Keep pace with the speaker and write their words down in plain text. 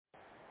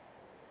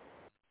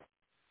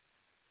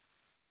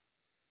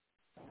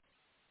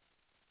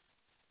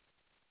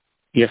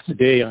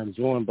Yesterday, I'm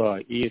joined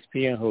by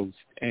ESPN host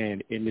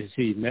and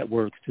MSG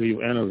Network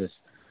studio analyst,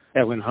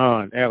 Alan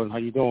Hahn. Alan, how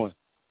you doing?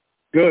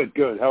 Good.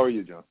 How are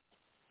you, John?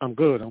 I'm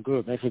good.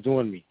 Thanks for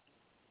joining me.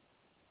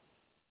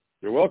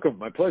 You're welcome.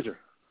 My pleasure.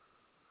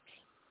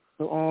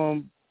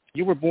 So,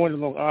 you were born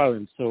in Long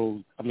Island,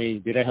 so,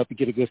 did that help you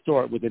get a good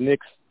start with the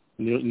Knicks,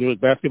 New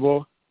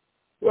basketball?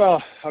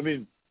 Well,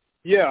 being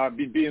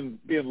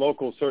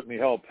local certainly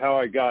helped. How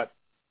I got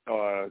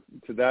to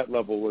that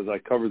level was I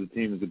covered the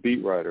team as a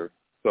beat writer.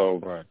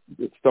 So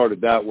It started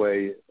that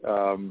way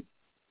from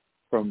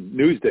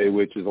Newsday,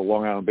 which is a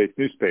Long Island-based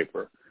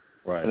newspaper.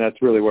 Right. And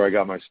that's really where I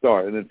got my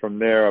start. And then from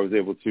there, I was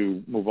able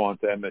to move on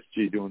to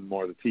MSG, doing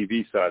more of the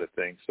TV side of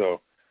things.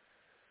 So,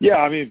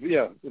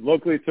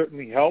 locally it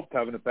certainly helped.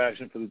 Having a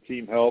passion for the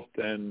team helped.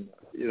 And,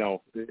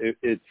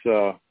 it's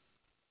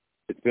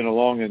been a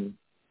long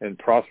and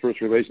prosperous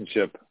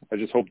relationship. I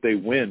just hope they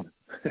win.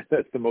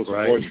 That's the most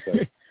important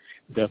thing.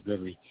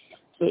 Definitely.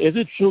 So is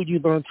it true you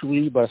learned to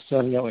read by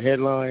studying out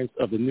headlines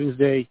of the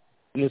Newsday?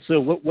 And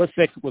so what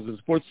section was it, the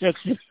sports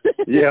section?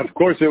 Yeah, of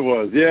course it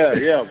was.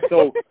 Yeah.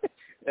 So,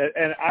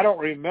 and I don't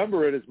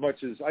remember it as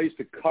much as I used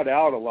to cut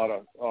out a lot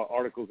of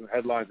articles and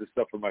headlines and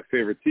stuff from my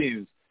favorite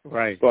teams.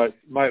 Right. But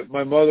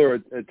my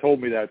mother had told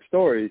me that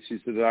story.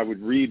 She said that I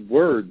would read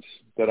words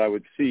that I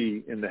would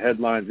see in the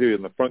headlines, either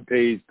in the front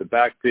page, the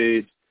back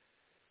page.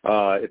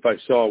 If I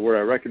saw a word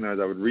I recognized,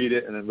 I would read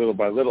it. And then little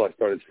by little, I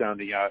started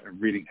sounding out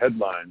and reading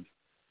headlines.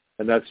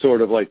 And that's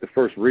sort of like the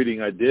first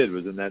reading I did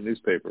was in that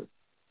newspaper.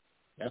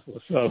 That's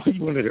what's up.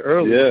 You wanted it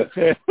early. Yeah.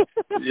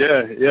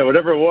 yeah,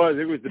 whatever it was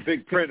the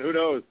big print. Who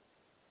knows?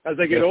 As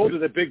I get older,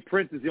 the big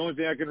print is the only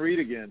thing I can read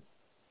again.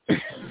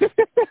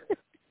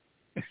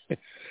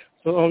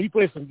 So you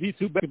played some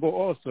D2 basketball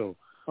also.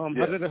 How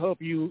did it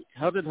help you?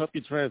 How did it help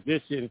you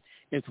transition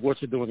into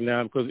what you're doing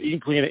now? Because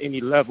even playing at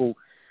any level,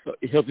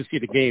 it helps you see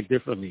the game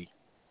differently.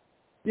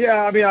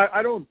 Yeah,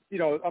 I don't.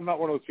 I'm not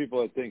one of those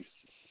people that thinks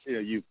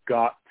you've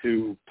got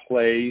to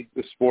play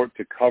the sport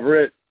to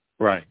cover it.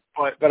 Right.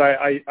 But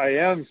I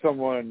am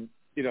someone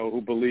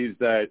who believes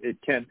that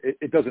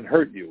it doesn't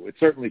hurt you. It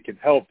certainly can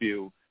help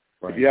you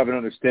if you have an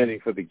understanding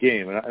for the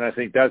game, and I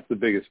think that's the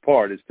biggest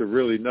part is to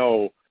really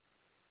know.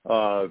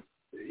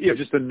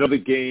 Just to know the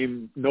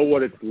game, know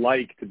what it's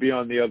like to be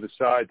on the other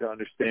side, to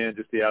understand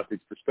just the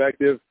athlete's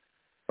perspective.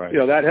 Right.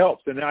 That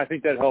helps. And I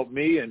think that helped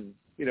me. And,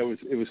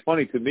 it was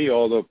funny to me,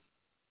 although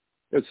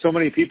there's so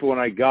many people when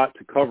I got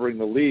to covering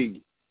the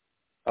league,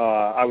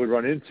 I would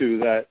run into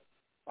that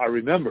I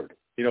remembered,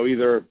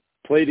 either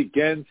played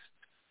against,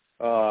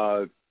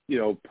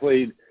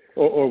 played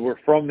or were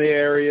from the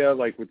area,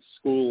 like with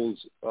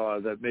schools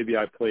that maybe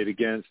I played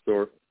against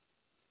or,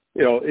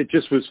 it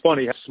just was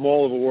funny how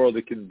small of a world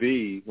it can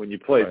be when you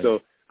play. Right.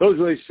 So those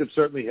relationships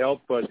certainly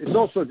help, but it's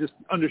also just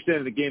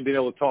understanding the game, being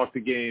able to talk the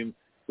game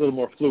a little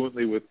more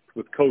fluently with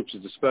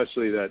coaches,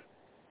 especially that,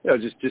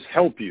 just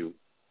help you.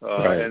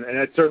 And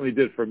that certainly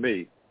did for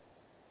me.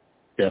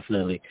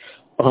 Definitely.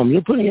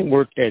 You're putting in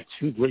work at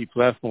two great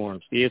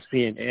platforms,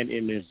 ESPN and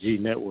MSG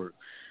Network.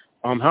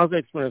 How's that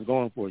experience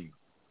going for you?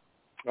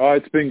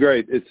 It's been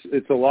great.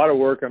 It's a lot of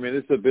work.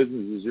 This is a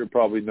business, as you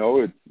probably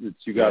know.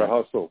 It's you got to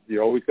hustle.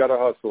 You always got to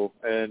hustle,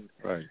 and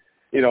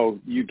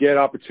you get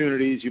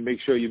opportunities. You make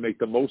sure you make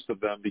the most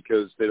of them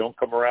because they don't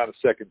come around a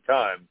second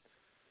time.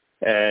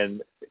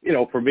 And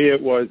for me,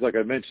 it was like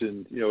I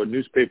mentioned, a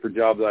newspaper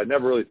job that I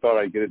never really thought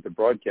I'd get into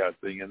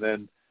broadcasting, and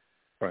then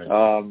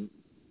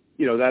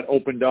that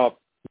opened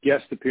up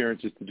guest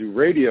appearances to do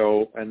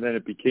radio, and then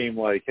it became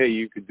like, hey,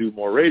 you could do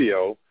more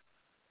radio,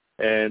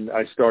 and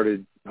I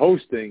started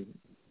hosting.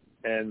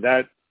 And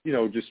that,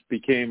 just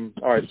became,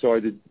 all right, so I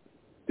did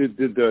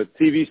the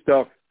TV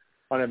stuff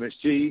on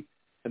MSG,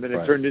 and then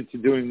it turned into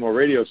doing more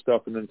radio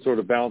stuff and then sort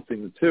of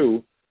balancing the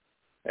two.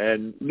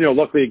 And,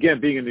 luckily,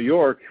 again, being in New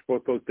York,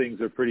 both those things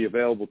are pretty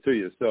available to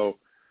you. So,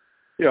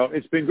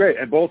 it's been great.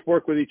 And both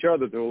work with each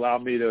other to allow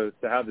me to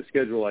have the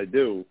schedule I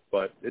do.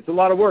 But it's a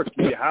lot of work.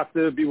 You have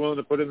to be willing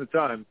to put in the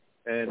time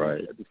and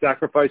to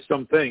sacrifice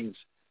some things,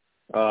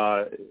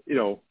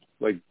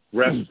 like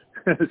rest,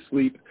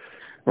 sleep.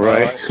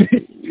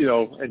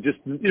 And just,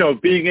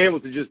 being able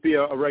to just be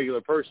a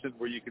regular person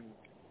where you can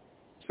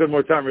spend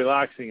more time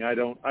relaxing. I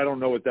don't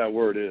know what that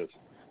word is.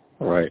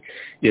 Right.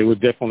 Yeah, we're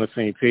definitely on the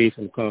same page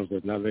when it comes to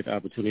not letting the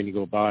opportunity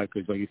go by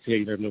because, like you said,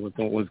 you never know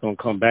when's going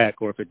to come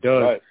back or if it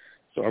does. Right.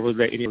 So I really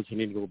let any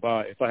opportunity go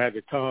by. If I had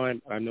the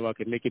time, I know I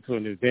could make it to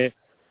an event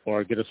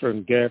or get a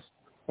certain guest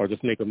or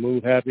just make a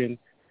move happen.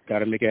 Got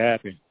to make it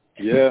happen.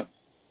 Yeah.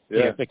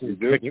 Yeah,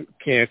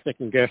 can't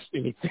second guess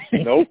anything.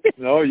 Nope.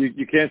 No,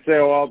 you can't say,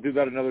 I'll do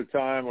that another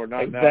time or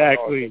not now.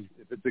 Exactly.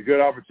 If it's a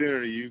good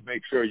opportunity, you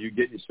make sure you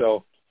get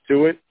yourself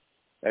to it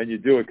and you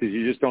do it because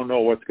you just don't know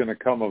what's going to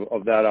come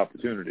of that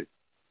opportunity,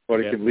 what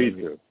it can lead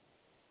to.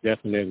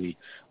 Definitely.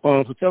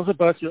 So tell us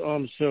about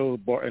your show,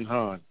 Bart and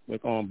Hahn,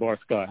 with Bart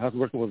Scott. How's it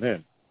working with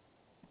him?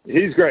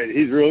 He's great.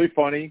 He's really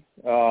funny.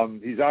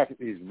 He's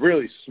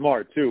really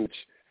smart, too, which,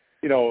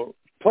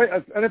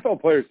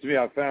 NFL players, to me,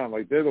 I've found,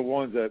 like, they're the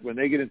ones that when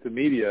they get into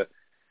media,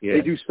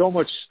 they do so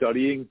much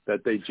studying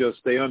that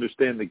they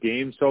understand the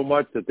game so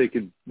much that they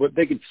could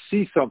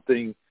see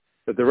something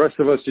that the rest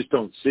of us just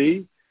don't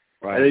see.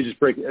 Right. And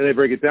they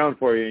break it down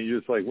for you, and you're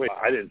just like, wait,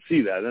 I didn't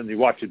see that. And then you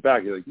watch it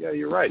back, you're like, yeah,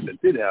 you're right, that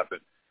did happen.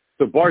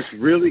 So Bart's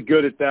really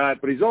good at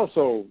that, but he's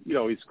also,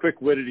 he's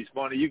quick-witted, he's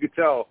funny. You could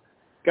tell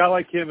a guy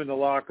like him in the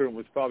locker room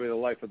was probably the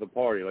life of the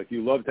party. Like,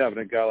 you loved having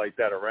a guy like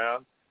that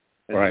around.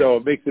 And so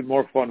it makes it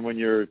more fun when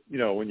you're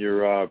doing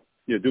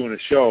a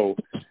show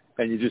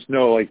and you just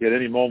know, like, at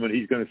any moment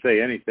he's going to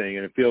say anything,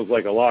 and it feels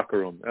like a locker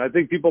room. And I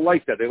think people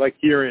like that. They like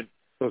hearing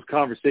those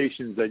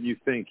conversations that you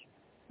think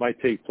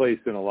might take place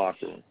in a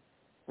locker room.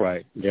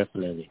 Right,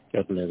 definitely.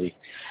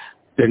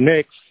 The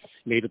Knicks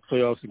made the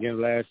playoffs again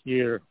last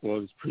year, or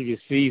this previous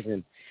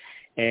season,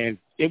 and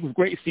it was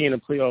great seeing the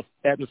playoff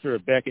atmosphere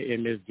back at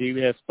MSG.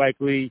 We had Spike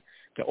Lee,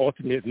 the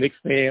ultimate Knicks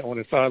fan, on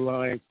the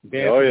sidelines,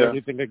 dancing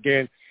everything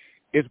again.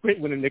 It's great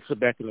when the Knicks are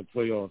back in the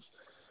playoffs.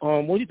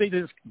 What do you think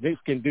the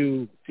Knicks can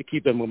do to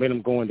keep the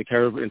momentum going to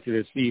carry over into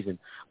this season?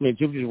 I mean,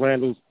 Julius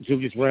Randle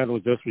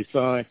just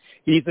resigned.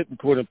 He's an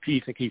important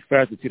piece and key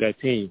factor to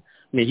that team.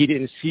 I mean,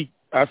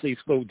 he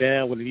slowed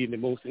down when he needed the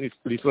most in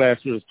these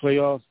last year's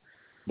playoffs,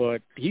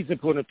 but he's an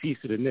important piece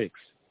to the Knicks.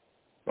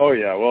 Oh,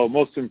 yeah. Well,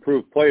 most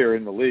improved player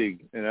in the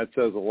league, and that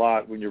says a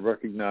lot when you're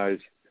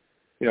recognized,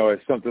 as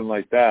something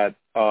like that.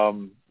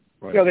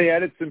 They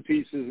added some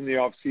pieces in the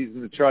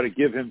offseason to try to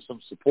give him some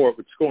support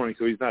with scoring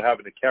so he's not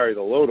having to carry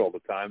the load all the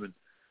time. And,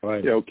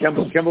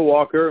 Kemba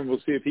Walker, and we'll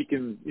see if he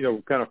can,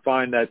 kind of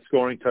find that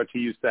scoring touch he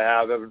used to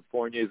have. Evan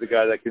Fournier is a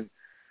guy that can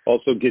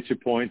also get you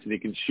points, and he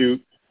can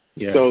shoot.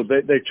 Yeah. So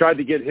they tried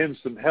to get him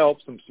some help,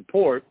 some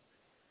support,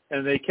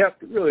 and they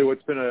kept really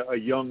what's been a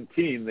young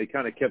team. They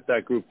kind of kept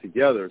that group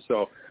together.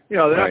 So,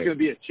 they're not going to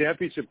be a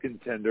championship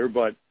contender,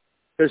 but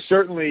they're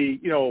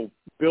certainly,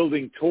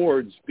 building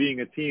towards being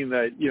a team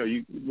that,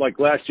 like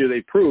last year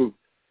they proved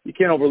you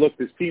can't overlook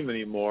this team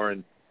anymore.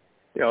 And,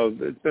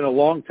 it's been a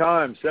long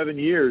time, 7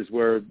 years,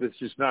 where this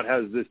just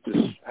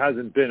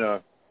hasn't been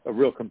a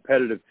real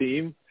competitive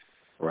team.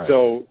 Right.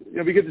 So,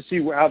 we get to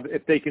see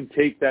if they can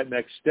take that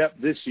next step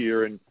this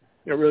year and,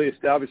 really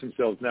establish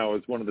themselves now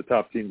as one of the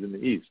top teams in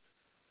the East.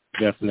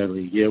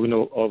 Definitely. Yeah, we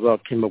know all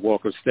about Kemba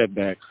Walker's step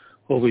back.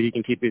 Hopefully he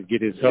can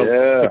get his health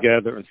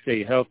together and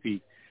stay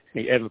healthy. I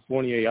mean, Evan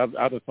Fournier,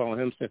 I've been following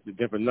him since the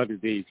Denver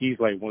Nuggets days. He's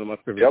like one of my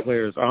favorite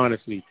players,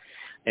 honestly.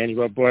 And he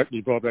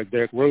brought back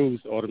Derrick Rose,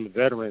 ultimate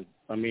veteran.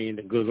 I mean,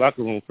 a good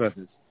locker room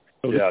presence.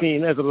 So the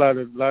team has a lot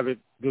of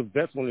good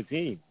vets on the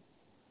team.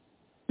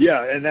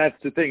 Yeah, and that's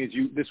the thing is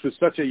this was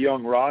such a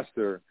young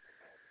roster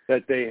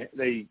that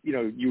they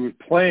you were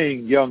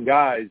playing young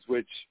guys,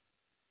 which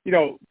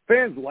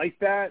fans like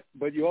that,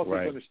 but you also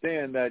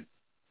understand that.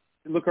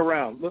 Look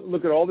around,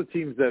 look at all the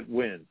teams that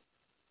win.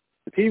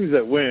 The teams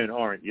that win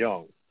aren't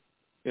young.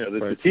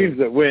 The teams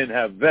that win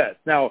have vets.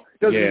 Now,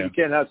 it doesn't mean you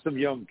can't have some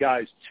young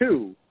guys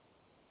too,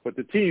 but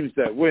the teams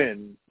that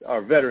win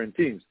are veteran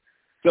teams.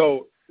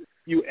 So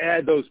you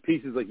add those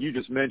pieces like you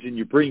just mentioned.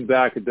 You bring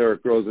back a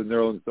Derrick Rose and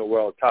Nerlens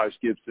Noel, Taj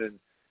Gibson.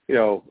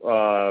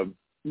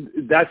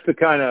 That's the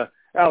kind of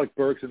Alec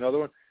Burks, another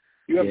one.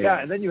 You have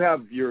that, and then you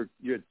have your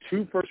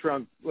two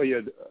first-round. Well, you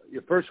had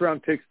your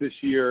first-round picks this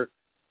year.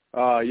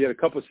 You had a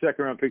couple of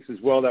second-round picks as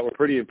well that were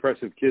pretty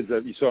impressive kids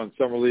that you saw in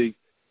Summer League.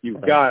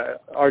 You've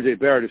got R.J.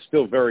 Barrett is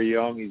still very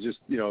young. He's just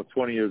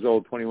 20 years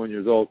old, 21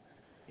 years old.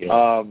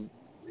 Yeah.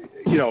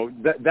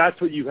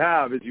 That's what you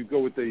have is you go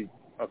with a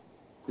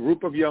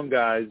group of young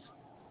guys,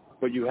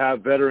 but you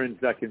have veterans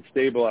that can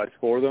stabilize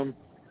for them,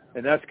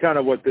 and that's kind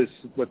of what this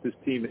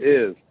team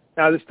is.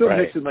 Now they're still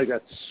missing like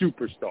that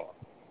superstar.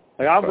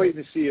 Like I'm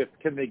waiting to see if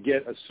can they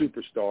get a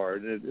superstar,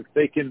 and if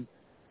they can,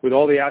 with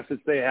all the assets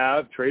they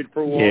have, trade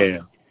for one. Yeah,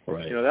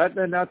 right.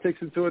 That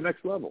takes them to a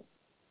next level.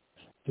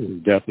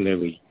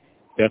 Definitely.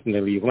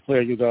 One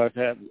player you guys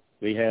have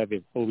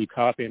is Obi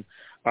Toppin.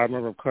 I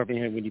remember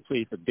covering him when he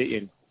played for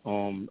Dayton.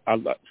 Seeing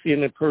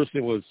him in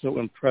person was so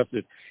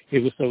impressive. He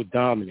was so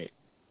dominant.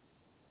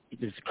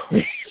 It's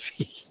crazy.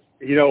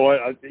 You know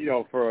what?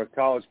 For a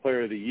college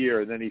player of the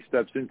year, and then he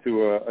steps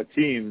into a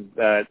team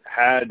that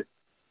had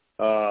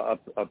a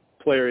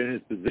player in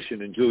his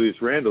position in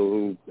Julius Randle,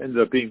 who ended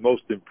up being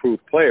most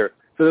improved player.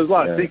 So there's a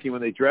lot of thinking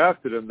when they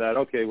drafted him that,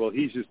 okay, well,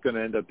 he's just going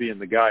to end up being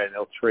the guy, and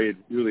they'll trade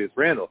Julius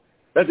Randle.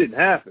 That didn't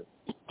happen.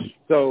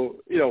 So,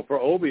 for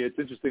Obi, it's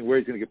interesting where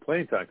he's going to get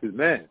playing time because,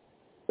 man,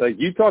 like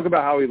you talk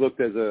about how he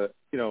looked as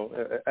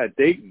at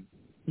Dayton.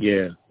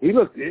 Yeah. He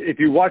looked, if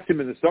you watched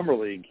him in the Summer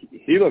League,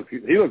 he looked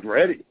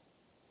ready.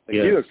 Like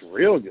he looks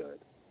real good.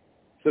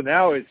 So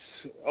now it's,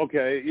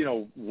 okay,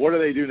 what do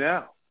they do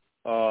now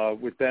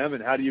with them,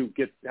 and how do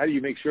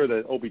you make sure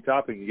that Obi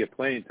Toppin can get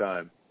playing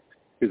time?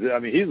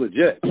 Because, he's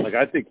legit. Like,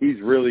 I think he's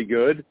really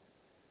good,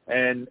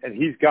 and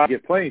he's got to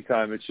get playing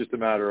time. It's just a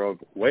matter of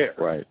where.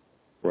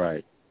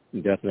 Right.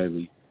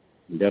 Definitely.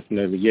 Yeah,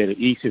 the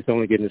East is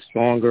only getting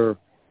stronger,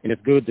 and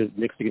it's good that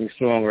Knicks are getting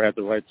stronger at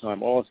the right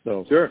time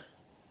also. Sure.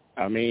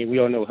 We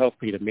all know health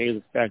played a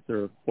major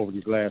factor over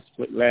these last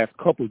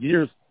couple of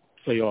years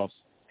playoffs.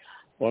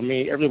 Well, I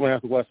mean, everyone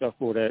has to watch out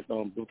for that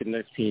Brooklyn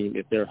Nets team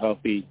if they're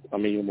healthy. I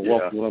mean,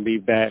 Milwaukee's going to be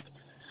back.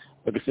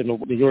 Like I said, New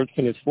York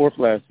finished fourth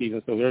last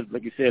season, so they're,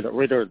 like you said, the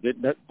radar, they're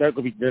not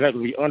going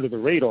to be under the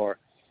radar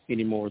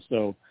anymore.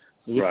 So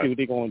we'll see what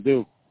they're going to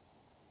do.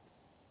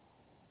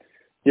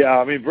 Yeah,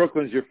 I mean,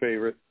 Brooklyn's your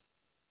favorite.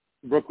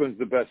 Brooklyn's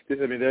the best.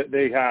 I mean,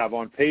 they have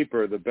on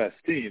paper the best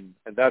team,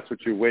 and that's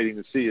what you're waiting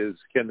to see is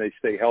can they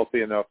stay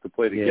healthy enough to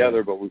play together.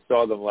 Yeah. But we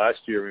saw them last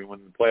year. I mean, when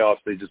in the playoffs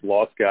they just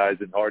lost guys,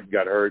 and Harden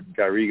got hurt, and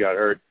Kyrie got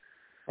hurt,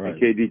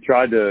 and KD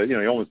tried to, he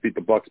almost beat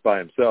the Bucks by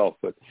himself.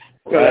 But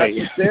that's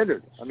the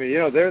standard. I mean,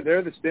 they're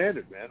the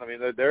standard, man. I mean,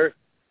 they're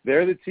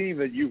the team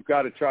that you've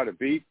got to try to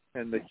beat,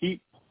 and the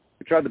Heat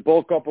tried to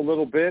bulk up a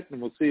little bit,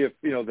 and we'll see if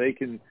they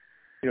can.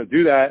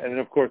 Do that, and then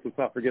of course, let's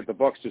not forget the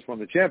Bucks just won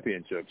the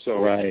championship.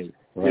 So,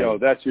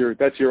 that's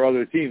your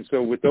other team.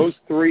 So with those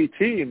three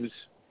teams,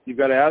 you've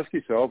got to ask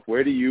yourself,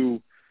 where do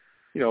you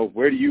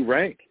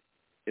rank?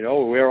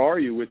 Where are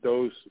you with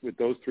those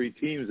three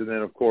teams? And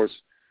then of course,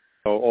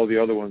 all the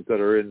other ones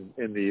that are in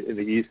the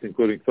East,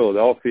 including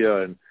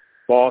Philadelphia and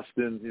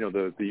Boston.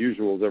 The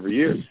usuals every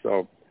year.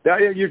 So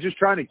you're just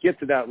trying to get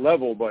to that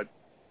level, but.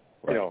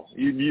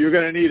 You're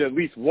going to need at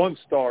least one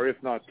star, if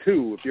not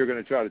two, if you're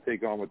going to try to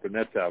take on what the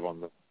Nets have on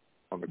the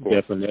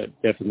court.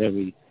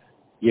 Definitely.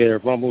 Yeah,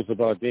 rumbles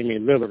about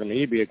Damian Lillard. I mean,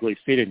 he'd be a great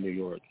fit in New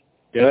York.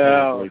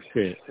 Definitely a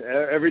great fit.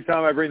 Every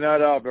time I bring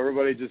that up,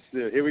 everybody just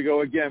here we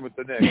go again with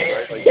the Knicks,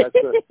 right? Like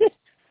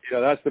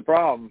that's the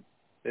problem.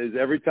 Is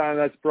every time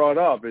that's brought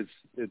up,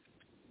 it's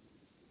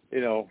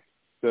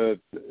the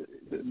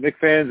Knicks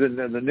fans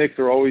and the Knicks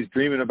are always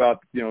dreaming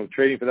about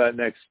trading for that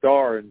next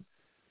star and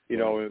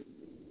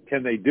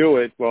Can they do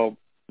it? Well,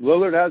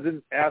 Lillard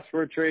hasn't asked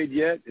for a trade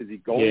yet. Is he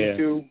going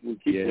to? We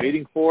keep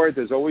waiting for it.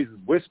 There's always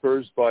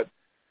whispers, but,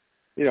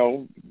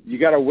 you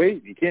got to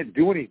wait. You can't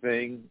do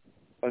anything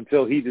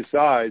until he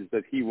decides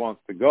that he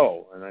wants to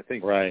go. And I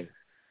think, I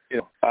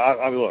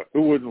mean, look,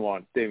 who wouldn't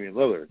want Damian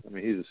Lillard? I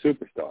mean, he's a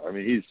superstar. I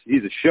mean,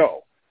 he's a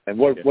show. And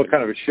what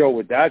kind of a show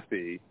would that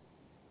be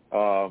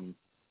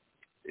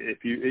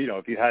if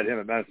you had him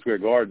at Madison Square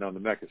Garden on the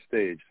Mecca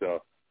stage?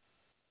 So.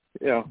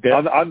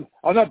 I'm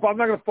not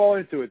going to fall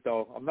into it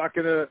though. I'm not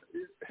going to.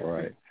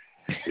 Right.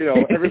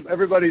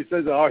 Everybody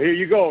says, "Oh, here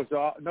you go."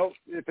 So no,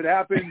 if it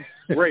happens,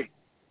 great.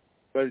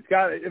 But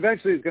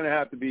eventually it's going to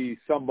have to be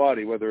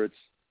somebody, whether it's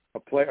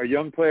a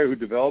young player who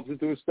develops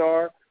into a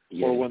star,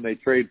 or when they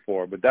trade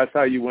for. But that's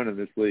how you win in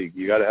this league.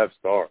 You got to have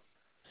stars.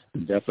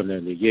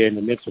 Definitely, yeah. And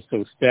the Knicks are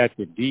so stacked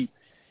with deep.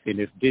 And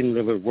if Damian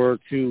Lillard were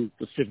to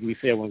specifically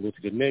say I want to go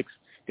to the Knicks,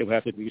 it would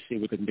have to be seen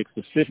with the Knicks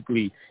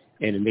specifically.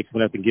 And the Knicks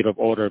would have to get up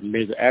all their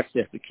major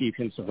assets to keep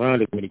him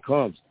surrounded when he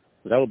comes.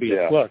 So that would be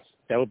a plus.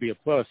 That would be a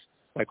plus,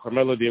 like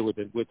Carmelo did with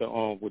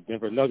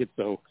Denver Nuggets.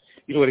 So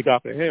what he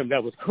got for him?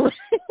 That was great.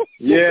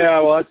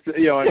 Yeah, well, that's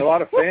and a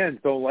lot of fans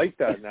don't like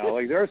that now.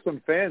 Like there are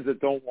some fans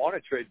that don't want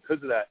to trade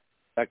because of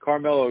that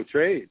Carmelo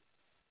trade.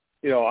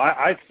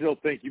 I still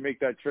think you make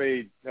that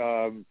trade.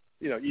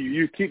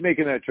 You keep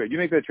making that trade. You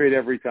make that trade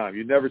every time.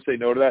 You never say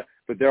no to that.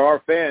 But there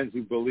are fans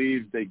who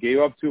believe they gave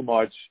up too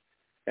much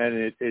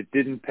and it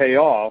didn't pay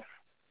off.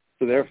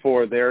 So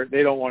therefore,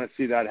 they don't want to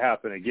see that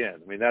happen again.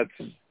 I mean,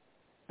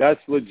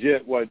 that's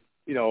legit.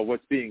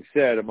 What's being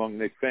said among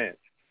Knicks fans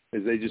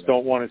is they just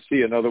don't want to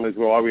see another one.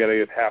 Well, we got to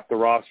get half the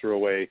roster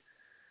away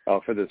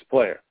for this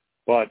player.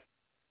 But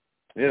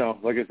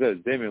like I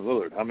said, Damian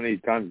Lillard. How many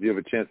times do you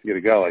have a chance to get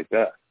a guy like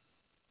that?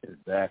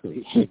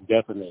 Exactly.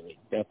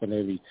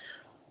 Definitely.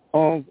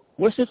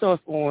 What's your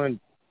thoughts on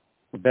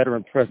the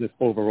veteran presence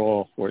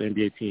overall for an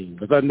NBA team?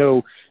 Because I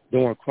know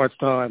during crunch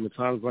time, when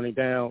time's running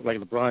down, like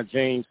LeBron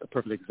James, a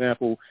perfect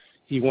example,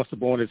 he wants the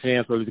ball in his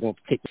hands whether he's going to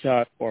take the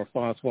shot or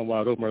find someone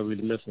wide open or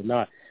really miss or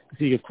not. Because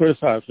he gets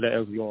criticized for that,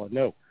 as we all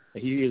know.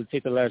 And he either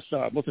take the last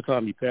shot. Most of the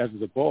time, he passes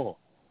the ball.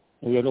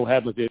 And we all know what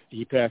happens if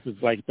he passes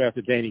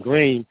to Danny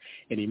Green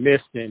and he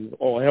missed and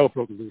all hell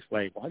broke loose.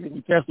 Like, why didn't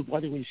he pass? Why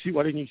didn't he shoot?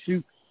 Why didn't he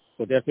shoot?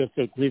 But that's just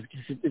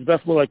his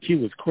basketball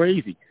IQ was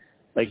crazy.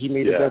 Like he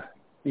made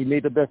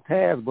the best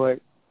pass, but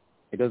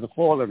it doesn't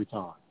fall every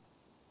time.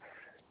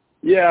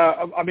 Yeah,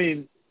 I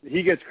mean,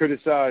 he gets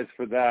criticized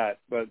for that,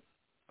 but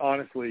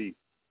honestly,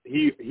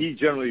 he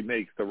generally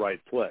makes the right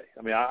play.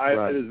 I mean,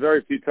 there's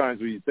very few times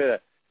where you say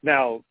that.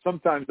 Now,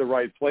 sometimes the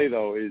right play,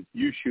 though, is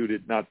you shoot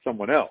it, not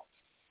someone else.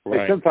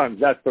 Right. Like sometimes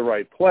that's the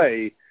right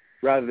play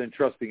rather than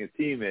trusting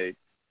a teammate.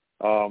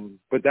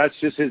 But that's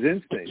just his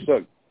instinct.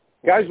 Look,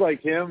 guys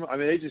like him, I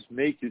mean, they just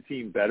make your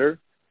team better,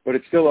 but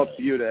it's still up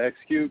to you to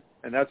execute.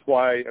 And that's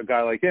why a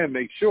guy like him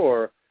makes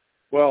sure,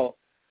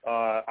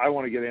 I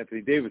want to get Anthony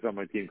Davis on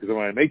my team because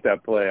when I make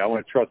that play, I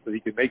want to trust that he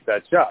can make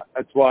that shot.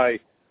 That's why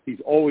he's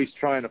always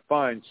trying to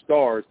find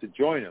stars to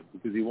join him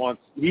because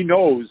he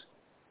knows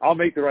I'll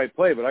make the right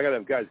play, but I got to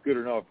have guys good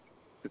enough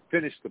to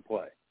finish the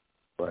play.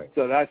 Right.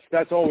 So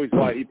that's always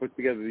why he puts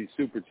together these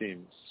super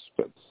teams.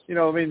 But,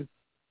 I mean,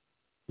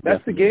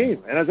 that's the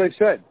game. And as I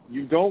said,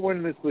 you don't win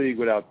in this league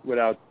without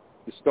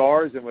the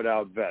stars and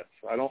without vets.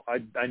 I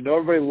know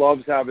everybody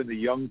loves having the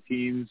young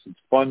teams. It's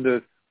fun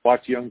to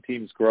watch young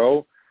teams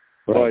grow.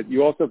 But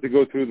you also have to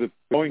go through the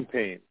growing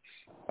pains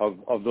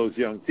of those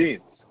young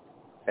teams.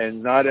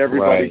 And not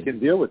everybody can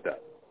deal with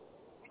that.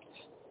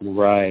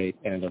 Right.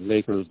 And the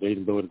Lakers, they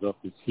loaded up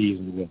this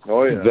season with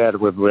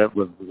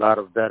a lot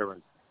of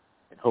veterans,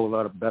 a whole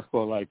lot of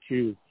basketball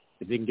IQ.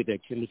 If they can get that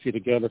chemistry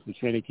together from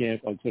training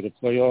camp until the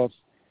playoffs,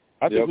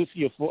 I think we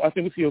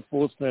see a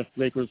full-strength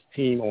Lakers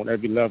team on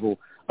every level.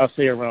 I'll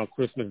say around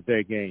Christmas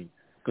Day game,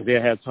 because they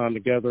have time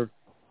together,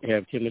 they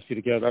have chemistry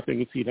together. I think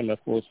we see them at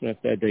full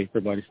strength that day.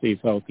 Everybody stays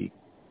healthy.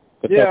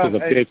 But that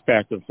was a big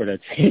factor for that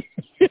team.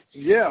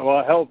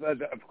 Well, health,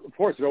 of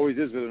course, it always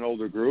is with an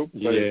older group,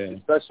 but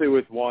especially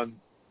with one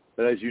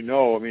that, as you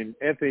know, I mean,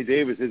 Anthony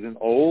Davis isn't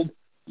old,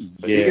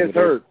 but he gets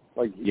hurt.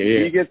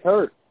 He gets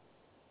hurt.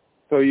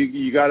 So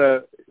you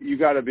gotta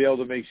be able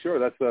to make sure.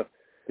 That's the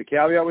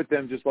caveat with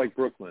them, just like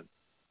Brooklyn,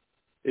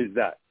 is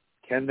that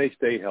can they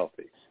stay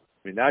healthy?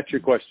 I mean, that's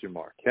your question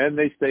mark. Can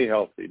they stay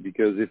healthy?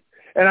 Because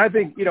and I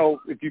think,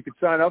 if you could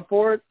sign up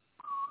for it,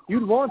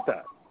 you'd want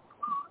that.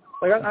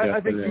 I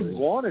think you'd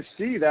want to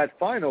see that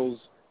finals.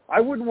 I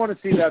wouldn't want to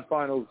see that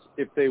finals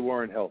if they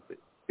weren't healthy.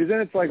 Because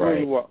then it's like,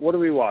 what are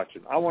we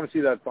watching? I want to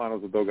see that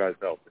finals with those guys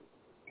healthy.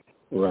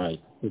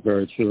 Right.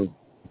 Very true.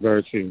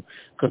 Very true.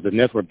 Because the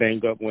Nets were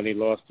banged up when they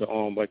lost to,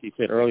 like you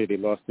said earlier, they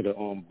lost to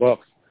the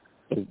Bucks.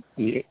 So,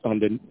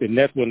 the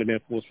Nets wouldn't have been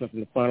full strength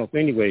in the finals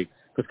anyway,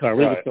 because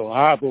Kyrie was still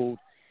hobbled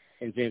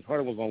and James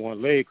Harden was on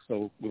one leg,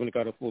 so we wouldn't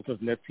have got a full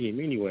strength Nets team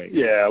anyway.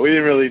 Yeah, we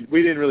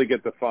didn't really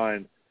get to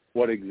find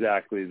what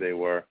exactly they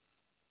were.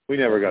 We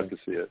never got to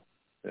see it.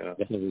 Yeah.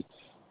 Definitely.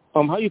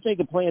 How do you think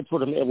the playing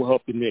tournament will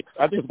help the Knicks?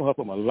 I think it's going to help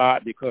them a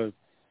lot because,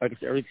 like I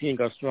said, every team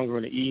got stronger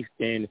in the East,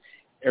 and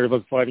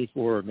everybody's fighting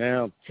for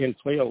now 10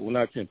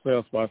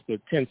 playoff spots, but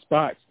 10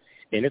 spots.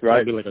 And it's going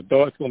to be like it's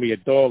going to be a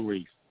dog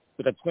race.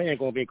 But the playing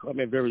going to be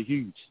coming very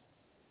huge.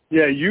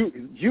 Yeah, you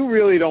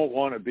really don't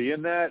want to be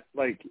in that.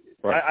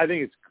 I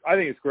think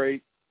it's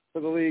great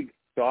for the league.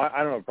 So I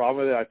don't have a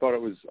problem with it. I thought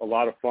it was a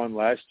lot of fun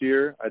last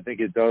year. I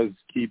think it does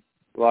keep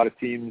a lot of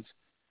teams,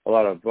 a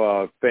lot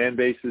of fan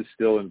bases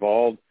still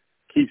involved.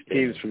 Keeps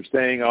teams from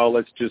saying,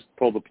 let's just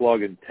pull the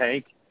plug and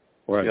tank.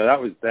 Right.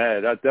 That was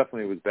bad. That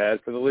definitely was bad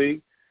for the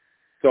league.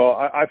 So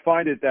I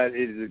find it that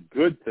it is a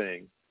good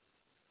thing,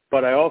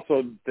 but I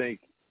also think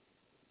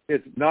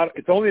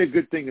it's only a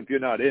good thing if you're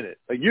not in it.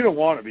 You don't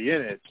want to be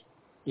in it.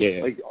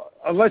 Yeah.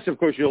 Unless, of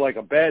course, you're like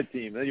a bad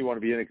team, then you want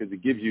to be in it because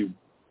it gives you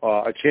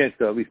a chance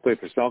to at least play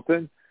for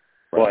something.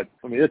 Right.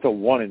 But, I mean, it's a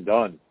one and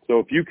done. So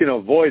if you can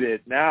avoid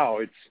it now,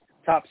 it's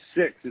top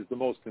 6 is the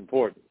most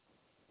important.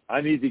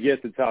 I need to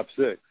get to top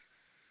 6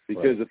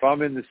 because if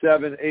I'm in the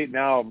 7, 8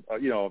 now,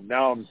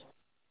 I'm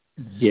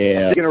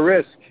taking a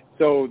risk.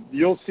 So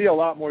you'll see a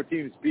lot more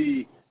teams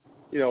be,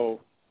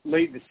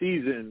 late in the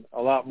season,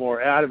 a lot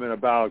more adamant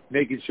about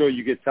making sure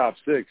you get top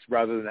 6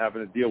 rather than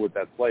having to deal with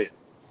that play.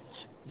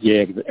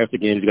 Yeah, because after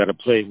games you got to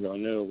play. You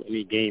don't know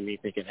any game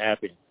anything can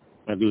happen.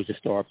 I lose the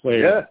star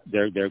player. Yeah.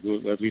 They're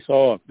good, as we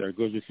saw. They're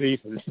good this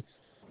season.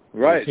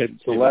 Right.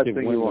 It's the last thing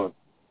you want.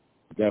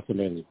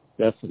 Definitely.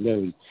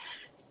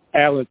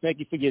 Alan, thank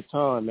you for your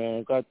time,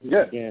 man. Glad to meet you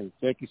again.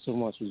 Thank you so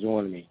much for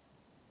joining me.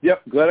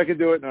 Yep, glad I could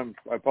do it, and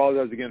I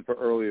apologize again for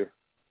earlier.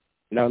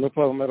 No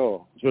problem at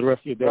all. Enjoy the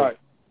rest of your day. All right.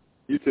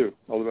 You too.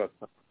 All the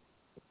best.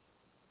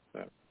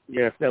 Right.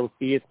 Yes, that was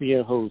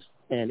ESPN host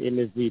and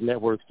MSG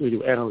Network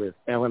studio analyst,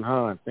 Alan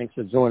Hahn. Thanks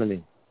for joining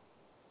me.